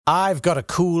I've got a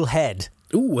cool head.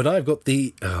 Ooh, and I've got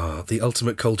the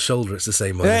ultimate cold shoulder. It's the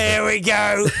same one. There we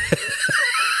go.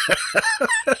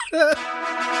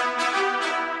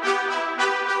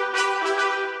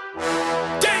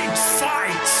 Date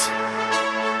fight!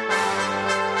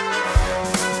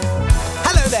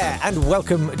 Hello there, and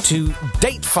welcome to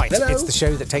Date Fight. Hello. It's the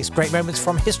show that takes great moments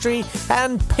from history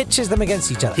and pitches them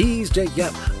against each other. He's Jake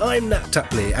Yapp, I'm Natt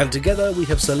Tapley, and together we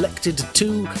have selected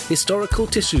 2 historical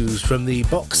tissues from the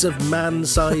box of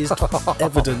man-sized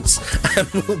evidence, and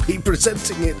we'll be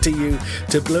presenting it to you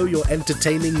to blow your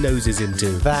entertaining noses into.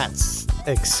 That's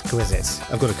exquisite.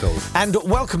 I've got a cold. And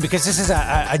welcome, because this is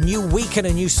a new week and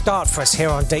a new start for us here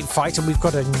on Date Fight, and we've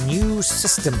got a new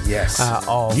system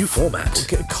of new format,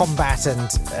 combat and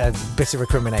bitter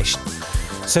recrimination.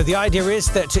 So the idea is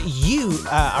that you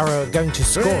are going to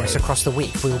score us across the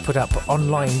week. We will put up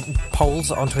online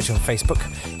polls on Twitter and Facebook.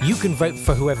 You can vote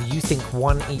for whoever you think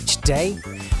won each day.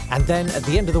 And then at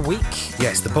the end of the week...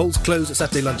 Yes, the polls close at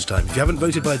Saturday lunchtime. If you haven't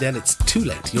voted by then, it's too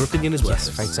late. Your opinion is worth. Yes,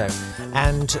 afraid so.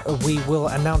 And we will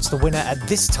announce the winner at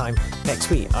this time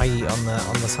next week, i.e. on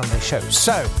the Sunday show.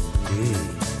 So...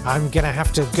 I'm going to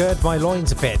have to gird my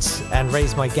loins a bit and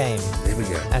raise my game. Here we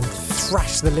go. And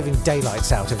thrash the living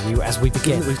daylights out of you as we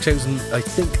begin. We've chosen, I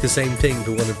think, the same thing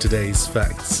for one of today's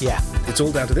facts. Yeah. It's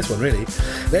all down to this one, really.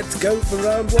 Let's go for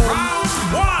round 1.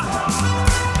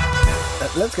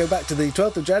 Let's go back to the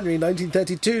 12th of January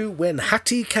 1932, when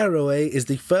Hattie Caraway is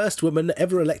the first woman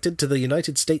ever elected to the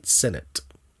United States Senate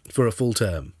for a full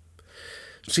term.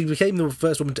 She became the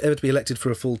first woman ever to be elected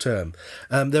for a full term.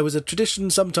 There was a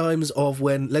tradition sometimes of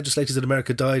when legislators in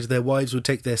America died, their wives would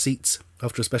take their seats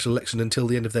after a special election until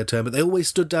the end of their term, but they always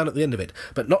stood down at the end of it.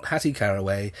 But not Hattie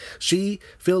Caraway. She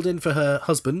filled in for her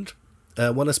husband,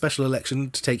 won a special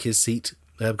election to take his seat,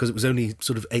 because it was only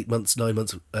sort of 9 months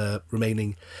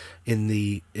remaining in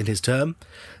his term.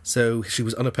 So she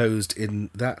was unopposed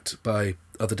in that by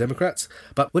other Democrats.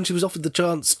 But when she was offered the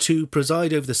chance to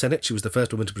preside over the Senate, she was the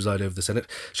first woman to preside over the Senate,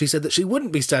 she said that she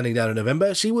wouldn't be standing down in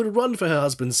November. She would run for her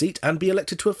husband's seat and be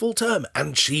elected to a full term.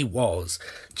 And she was.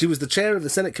 She was the chair of the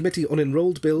Senate Committee on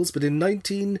Enrolled Bills, but in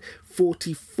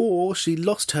 1944 she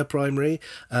lost her primary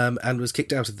and was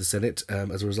kicked out of the Senate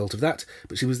as a result of that.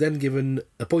 But she was then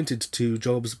appointed to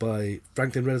jobs by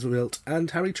Franklin Roosevelt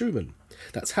and Harry Truman.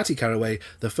 That's Hattie Caraway,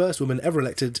 the first woman ever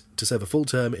elected to serve a full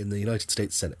term in the United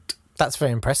States Senate. That's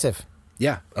very impressive.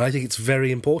 Yeah, and I think it's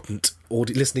very important,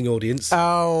 listening audience,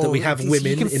 that we have women involved.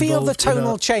 You can feel the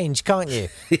tonal change, can't you?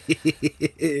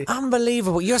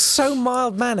 Unbelievable. You're so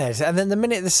mild-mannered, and then the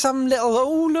minute there's some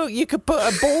little, look, you could put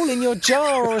a ball in your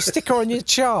jar or a sticker on your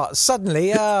chart,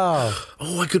 suddenly, I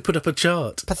could put up a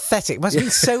chart. Pathetic. Must have been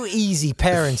so easy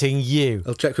parenting you.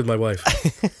 I'll check with my wife.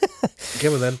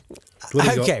 Come on then.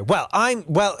 Okay, well,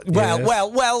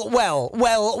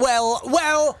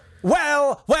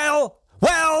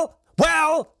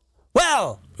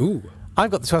 Ooh.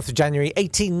 I've got the 12th of January,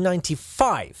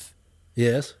 1895.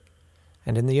 Yes.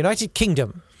 And in the United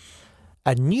Kingdom,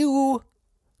 a new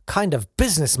kind of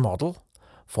business model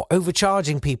for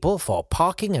overcharging people for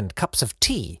parking and cups of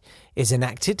tea is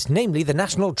enacted, namely the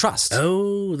National Trust.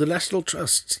 Oh, the National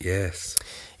Trust, yes.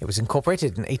 It was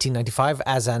incorporated in 1895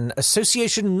 as an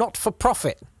association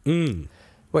not-for-profit,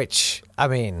 which, I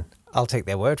mean, I'll take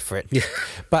their word for it. Yeah.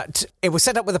 But it was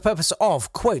set up with the purpose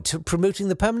of, quote, promoting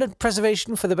the permanent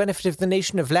preservation for the benefit of the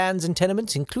nation of lands and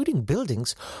tenements, including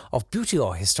buildings of beauty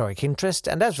or historic interest,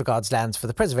 and as regards lands for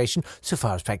the preservation, so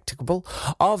far as practicable,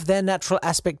 of their natural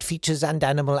aspect, features, and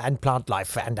animal and plant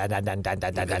life,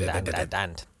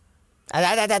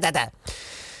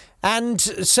 And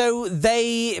so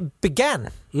they began,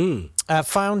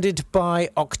 founded by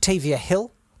Octavia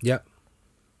Hill. Yeah.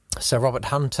 Sir Robert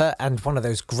Hunter, and one of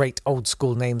those great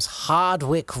old-school names,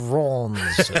 Hardwick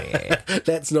Rawnsley.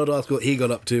 Let's not ask what he got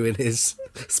up to in his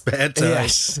spare time.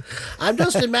 Yes. I'm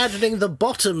just imagining the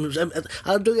bottoms.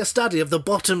 I'm doing a study of the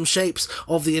bottom shapes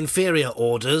of the inferior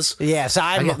orders. Yes,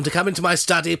 I get them to come into my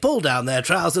study, pull down their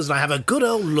trousers, and I have a good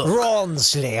old look.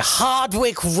 Rawnsley,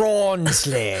 Hardwick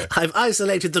Rawnsley. I've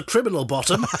isolated the criminal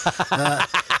bottom.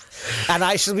 And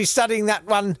I shall be studying that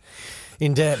one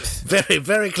in depth. Very,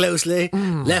 very closely.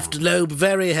 Left lobe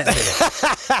very heavy.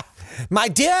 My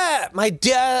dear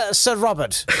Sir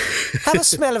Robert, have a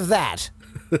smell of that.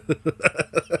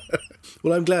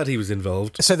 Well, I'm glad he was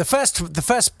involved. So the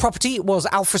first property was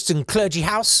Alfriston Clergy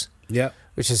House. Yeah.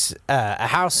 Which is a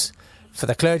house for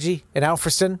the clergy in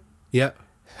Alfriston. Yeah.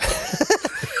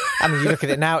 I mean, you look at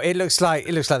it now, it looks like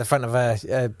the front of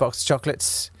a box of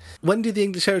chocolates. When did the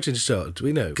English Heritage start? Do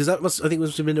we know? Because I think it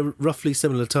must have been a roughly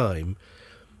similar time.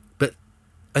 But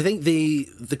I think the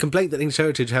complaint that English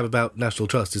Heritage have about National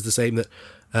Trust is the same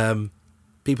that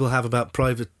people have about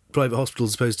private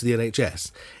hospitals as opposed to the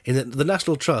NHS, in that the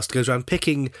National Trust goes around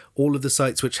picking all of the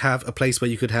sites which have a place where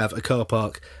you could have a car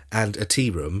park and a tea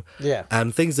room,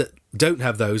 and things that don't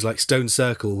have those, like stone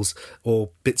circles or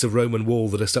bits of Roman wall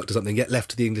that are stuck to something, get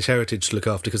left to the English Heritage to look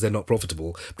after because they're not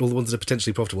profitable, but all the ones that are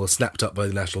potentially profitable are snapped up by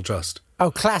the National Trust.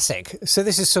 Oh, classic. So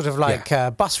this is sort of like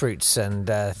bus routes and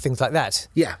things like that.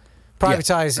 Yeah.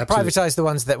 Privatise the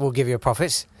ones that will give you a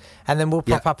profit, and then we'll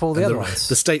prop up all the other ones.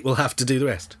 The state will have to do the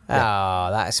rest. Oh,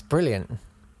 that's brilliant.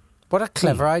 What a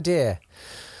clever idea.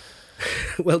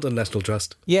 Well done, National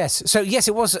Trust. Yes. So, yes,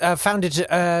 it was founded at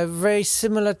a very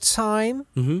similar time.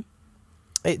 Mm-hmm.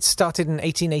 It started in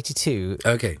 1882.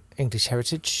 Okay. English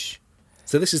Heritage.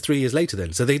 So this is 3 years later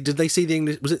then. So did they see the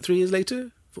English... Was it 3 years later?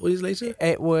 4 years later?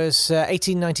 It was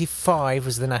 1895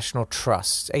 was the National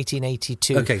Trust,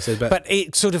 1882. Okay, so... But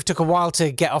it sort of took a while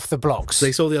to get off the blocks. So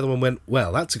they saw the other one and went,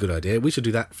 well, that's a good idea. We should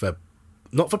do that for...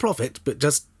 Not for profit, but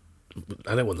just...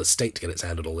 I don't want the state to get its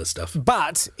hand on all this stuff.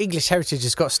 But English Heritage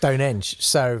has got Stonehenge,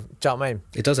 so... Do you know what I mean?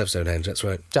 It does have Stonehenge, that's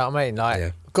right. Do you know what I mean?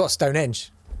 Like, got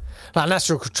Stonehenge. Like,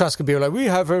 National Trust could be like, we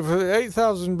have over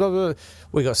 8,000, blah, blah.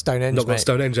 We got Stonehenge, Not got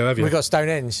Stonehenge, have you? We got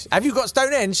Stonehenge. Have you got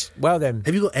Stonehenge? Well, then.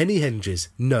 Have you got any henges?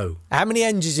 No. How many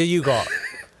henges have you got?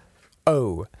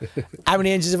 Oh. How many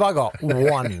henges have I got?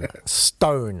 One.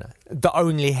 Stone. The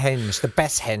only henge. The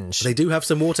best henge. They do have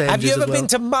some water henges. Have you ever as well. been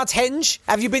to Mudhenge?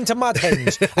 Have you been to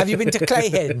Mudhenge? Have you been to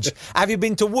Clayhenge? Have you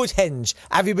been to Woodhenge?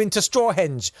 Have you been to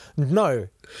Strawhenge? No.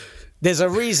 There's a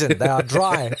reason they are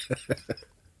dry.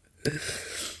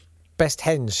 Best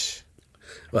henge.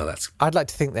 Well, that's... I'd like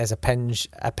to think there's a penge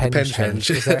henge.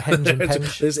 Is there a henge and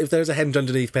penge? If there's a henge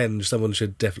underneath Penge, someone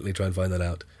should definitely try and find that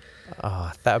out.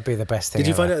 Oh, that would be the best thing. Did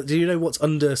you find out? Do you know what's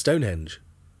under Stonehenge?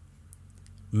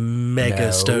 Mega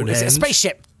No. Stonehenge. Is it a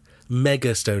spaceship?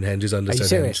 Mega Stonehenge is under Are you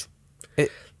Stonehenge.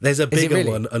 serious? There's a bigger really?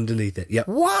 one underneath it. Yep.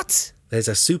 What? There's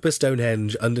a super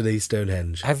Stonehenge underneath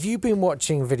Stonehenge. Have you been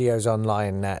watching videos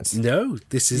online, Nat? No,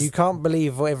 this is... You can't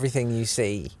believe everything you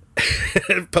see.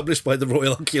 Published by the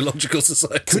Royal Archaeological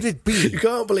Society. Could it be? You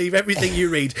can't believe everything you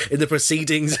read in the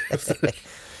proceedings.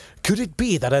 Could it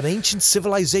be that an ancient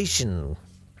civilization,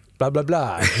 blah, blah,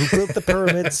 blah, who built the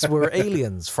pyramids were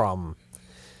aliens from...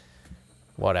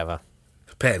 Whatever.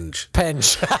 Penge.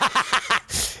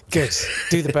 Good.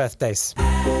 Do the birthdays.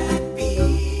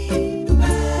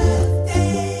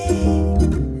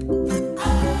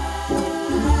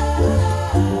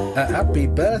 Happy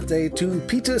birthday to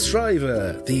Peter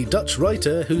Schrijver, the Dutch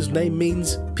writer whose name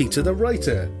means Peter the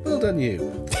Writer. Well done,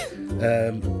 you.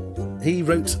 He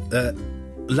wrote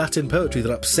Latin poetry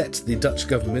that upset the Dutch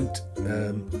government,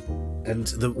 and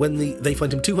when they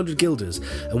fined him 200 guilders,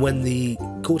 and when the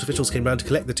court officials came round to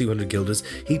collect the 200 guilders,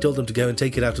 he told them to go and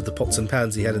take it out of the pots and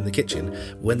pans he had in the kitchen.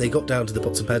 When they got down to the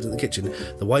pots and pans in the kitchen,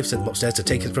 the wife sent them upstairs to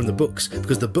take it from the books,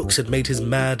 because the books had made his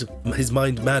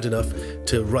mind mad enough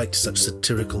to write such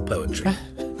satirical poetry.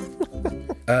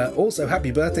 Also,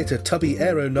 happy birthday to tubby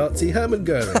aero-Nazi Hermann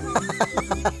Goering.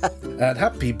 And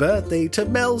happy birthday to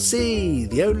Mel C,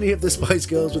 the only of the Spice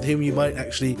Girls with whom you might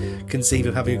actually conceive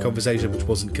of having a conversation which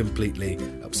wasn't completely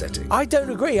upsetting. I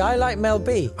don't agree. I like Mel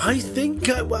B. I think...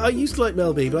 I used to like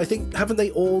Mel B, but I think... Haven't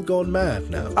they all gone mad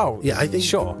now? Oh, yeah, I think...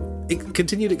 Sure.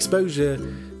 Continued exposure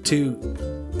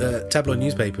to tabloid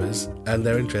newspapers and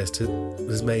their interest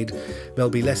has made Mel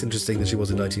B less interesting than she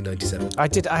was in 1997. I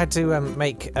had to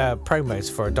make promos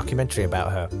for a documentary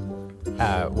about her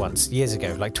once, years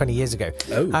ago, like 20 years ago.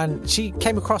 Oh. And she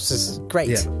came across as great.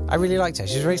 Yeah. I really liked her.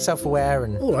 She was very self-aware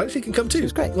and... All right, she can come too.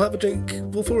 She's great. We'll have a drink,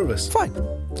 all four of us. Fine.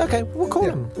 Okay, we'll call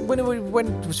them. When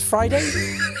it was Friday?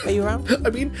 Are you around? I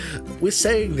mean, we're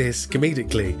saying this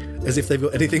comedically, as if they've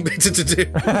got anything better to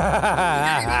do.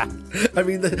 I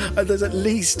mean, there's at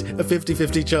least a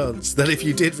 50-50 chance that if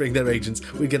you did ring their agents,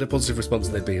 we'd get a positive response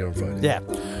and they'd be here on Friday. Yeah.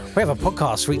 We have a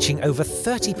podcast reaching over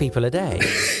 30 people a day.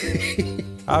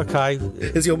 Okay.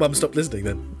 Has your mum stopped listening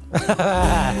then?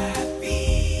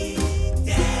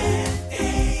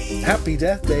 Happy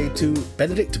Death Day to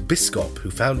Benedict Biscop,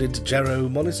 who founded Jarrow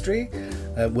Monastery,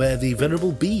 where the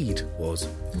Venerable Bede was.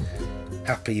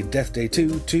 Happy Death Day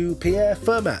too to Pierre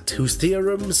Fermat, whose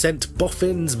theorem sent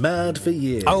boffins mad for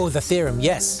years. Oh, the theorem,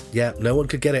 yes. Yeah, no one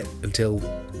could get it until,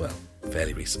 well,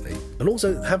 fairly recently. And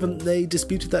also, haven't they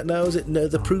disputed that now? Is it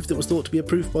the proof that was thought to be a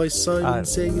proof by Simon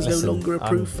saying is no longer a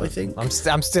proof, I think? I'm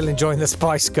still enjoying the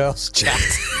Spice Girls chat.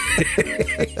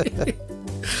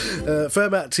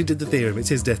 Fermat, who did the theorem, it's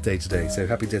his death day today, so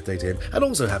happy death day to him. And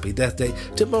also happy death day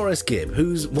to Maurice Gibb,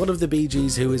 who's one of the Bee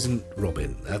Gees who isn't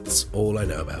Robin. That's all I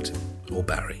know about him. Or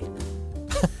Barry.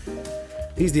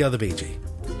 He's the other Bee Gee.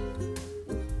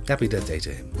 Happy birthday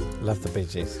to him. Love the Bee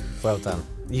Gees. Well done.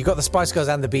 You got the Spice Girls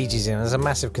and the Bee Gees in. There's a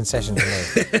massive concession to me.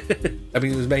 I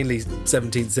mean, it was mainly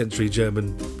 17th century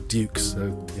German dukes,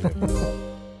 so, you know.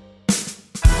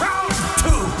 Round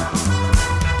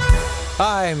 2.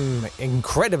 I'm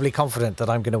incredibly confident that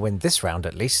I'm going to win this round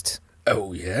at least.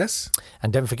 Oh, yes.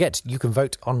 And don't forget, you can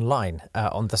vote online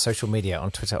on the social media,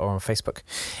 on Twitter or on Facebook.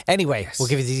 Anyway, We'll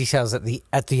give you the details at the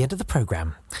end of the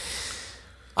programme.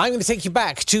 I'm going to take you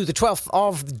back to the 12th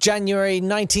of January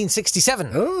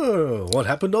 1967. Oh, what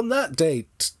happened on that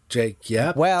date, Jake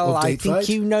Yapp? Well, I think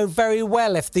you know very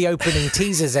well if the opening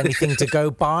teaser's anything to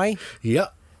go by.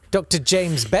 Yep. Dr.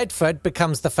 James Bedford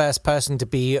becomes the first person to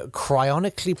be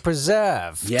cryonically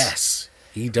preserved. Yes,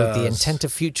 he does. With the intent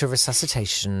of future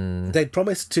resuscitation. They'd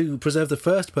promised to preserve the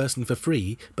first person for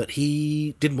free, but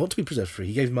he didn't want to be preserved for free.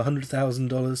 He gave him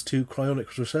 $100,000 to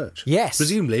cryonics research. Yes.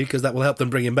 Presumably because that will help them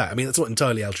bring him back. I mean, that's not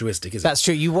entirely altruistic, is it? That's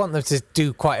true. You want them to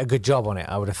do quite a good job on it,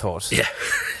 I would have thought. Yeah.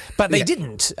 But they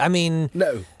didn't. I mean...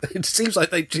 No. It seems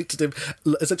like they treated him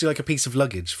essentially like a piece of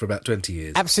luggage for about 20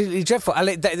 years. Absolutely dreadful.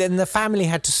 Then the family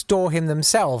had to store him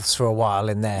themselves for a while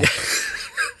in there.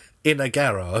 In a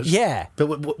garage. Yeah.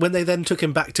 But when they then took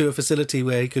him back to a facility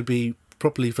where he could be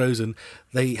properly frozen,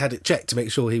 they had it checked to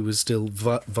make sure he was still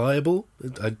viable.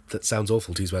 That sounds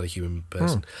awful to use about a human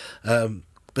person.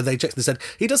 But they checked and said,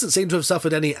 he doesn't seem to have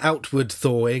suffered any outward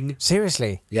thawing.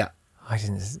 Seriously? Yeah. I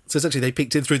didn't... So essentially they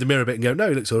peeked in through the mirror a bit and go, no,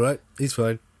 he looks all right. He's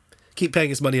fine. Keep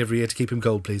paying us money every year to keep him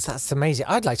cold, please. That's amazing.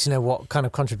 I'd like to know what kind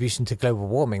of contribution to global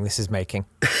warming this is making.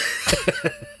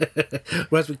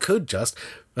 Whereas we could just...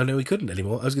 Oh, no, we couldn't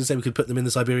anymore. I was going to say we could put them in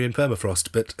the Siberian permafrost,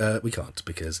 but we can't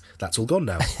because that's all gone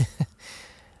now.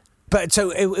 But so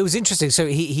it was interesting. So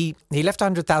he left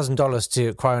 $100,000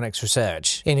 to cryonics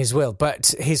research in his will,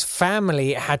 but his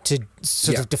family had to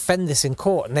sort of defend this in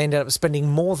court, and they ended up spending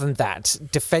more than that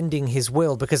defending his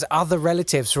will because other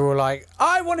relatives were all like,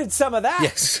 I wanted some of that.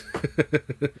 Yes.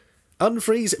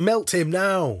 Unfreeze, melt him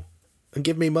now and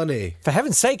give me money. For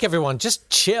heaven's sake, everyone, just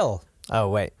chill. Oh,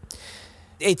 wait.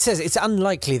 It says it's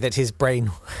unlikely that his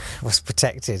brain was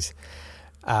protected.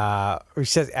 Which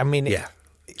says, I mean... Yeah.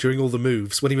 During all the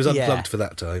moves, when he was unplugged for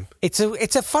that time. It's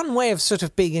a fun way of sort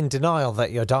of being in denial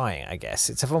that you're dying, I guess.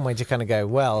 It's a fun way to kind of go,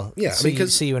 well,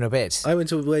 see you in a bit. I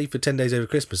went away for 10 days over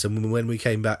Christmas, and when we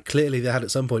came back, clearly there had at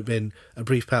some point been a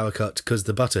brief power cut because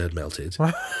the butter had melted.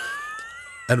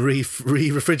 And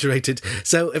re-refrigerated.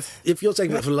 So if you're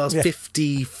saying that for the last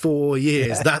 54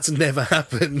 years, that's never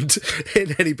happened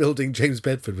in any building James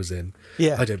Bedford was in.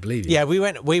 Yeah. I don't believe you. Yeah, we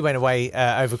went away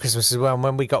over Christmas as well, and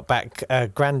when we got back,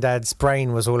 Grandad's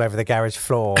brain was all over the garage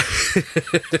floor.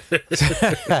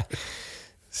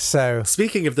 So...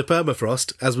 Speaking of the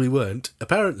permafrost, as we weren't,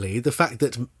 apparently the fact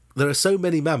that there are so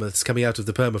many mammoths coming out of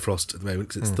the permafrost at the moment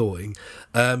because it's thawing,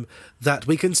 that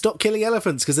we can stop killing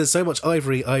elephants because there's so much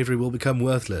ivory will become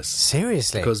worthless.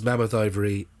 Seriously? Because mammoth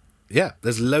ivory... Yeah,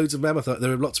 there's loads of mammoth...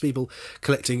 There are lots of people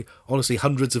collecting, honestly,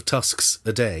 hundreds of tusks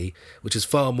a day, which is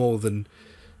far more than...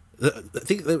 I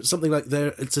think there was something like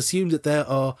it's assumed that there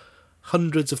are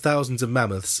hundreds of thousands of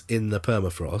mammoths in the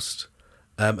permafrost,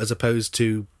 as opposed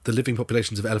to the living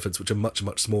populations of elephants, which are much,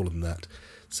 much smaller than that.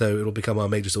 So it'll become our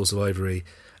major source of ivory,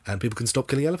 and people can stop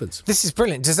killing elephants. This is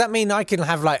brilliant. Does that mean I can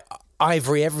have, like,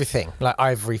 ivory everything? Like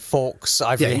ivory forks,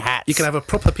 ivory hats? You can have a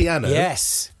proper piano.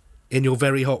 Yes. In your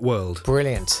very hot world.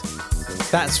 Brilliant.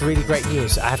 That's really great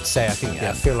news. I have to say, I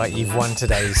feel like you've won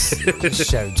today's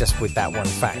show just with that one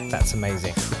fact. That's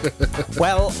amazing.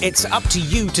 Well, it's up to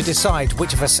you to decide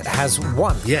which of us has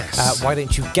won. Yes. Why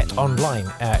don't you get online?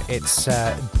 It's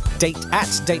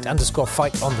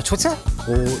date_fight on the Twitter.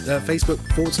 Or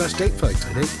Facebook.com/datefight,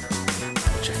 I think.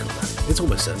 Check on that. It's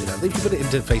almost certainly that. If you put it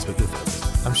into Facebook, you'll find it.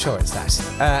 I'm sure it's that.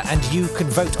 And you can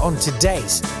vote on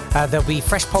today's. There'll be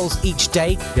fresh polls each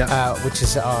day, which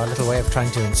is our little way of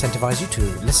trying to incentivise you to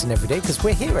listen every day, because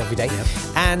we're here every day. Yep.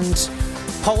 And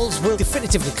polls will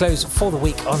definitively close for the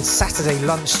week on Saturday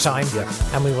lunchtime,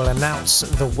 and we will announce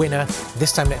the winner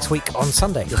this time next week on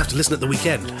Sunday. You'll have to listen at the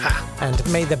weekend. Ha.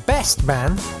 And may the best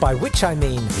man, by which I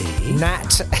mean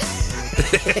Nat,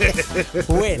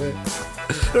 win.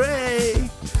 Hooray!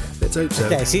 Let's hope so.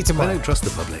 Okay, see you tomorrow. I don't trust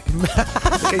the public.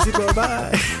 Okay, see you tomorrow.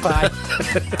 Bye. Bye.